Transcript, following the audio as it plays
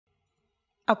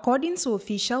According to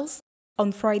officials,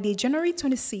 on Friday, January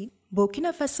 26,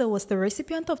 Burkina Faso was the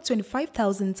recipient of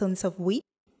 25,000 tons of wheat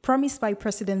promised by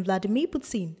President Vladimir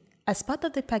Putin as part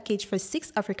of the package for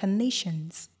 6 African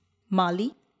nations.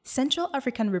 Mali, Central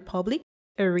African Republic,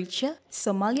 Eritrea,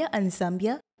 Somalia, and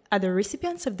Zambia are the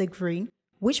recipients of the grain,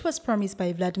 which was promised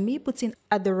by Vladimir Putin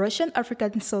at the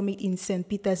Russian-African Summit in St.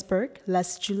 Petersburg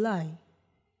last July.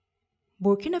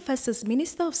 Burkina Faso's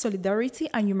Minister of Solidarity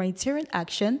and Humanitarian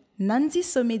Action, Nandi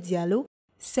Some Diallo,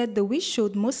 said the wheat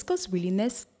showed Moscow's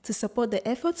willingness to support the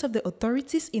efforts of the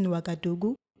authorities in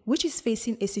Ouagadougou, which is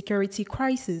facing a security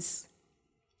crisis.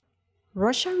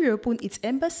 Russia reopened its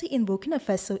embassy in Burkina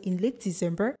Faso in late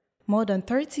December, more than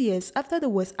 30 years after the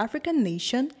West African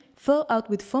nation fell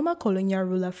out with former colonial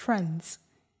ruler France.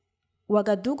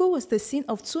 Ouagadougou was the scene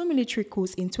of 2 military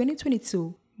coups in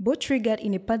 2022, both triggered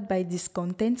in a part by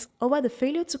discontent over the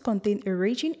failure to contain a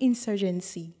raging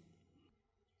insurgency.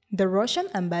 The Russian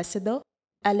ambassador,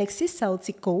 Alexei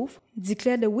Saltykov,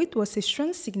 declared the wheat was a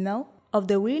strong signal of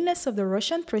the willingness of the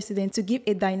Russian president to give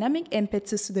a dynamic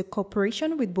impetus to the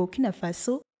cooperation with Burkina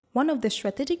Faso, one of the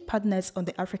strategic partners on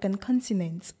the African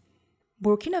continent.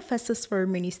 Burkina Faso's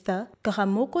Foreign Minister,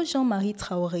 Karamoko Jean-Marie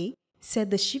Traoré,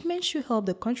 said the shipment should help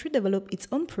the country develop its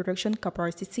own production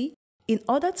capacity in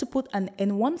order to put an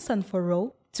end once and for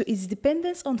all to its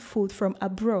dependence on food from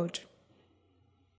abroad.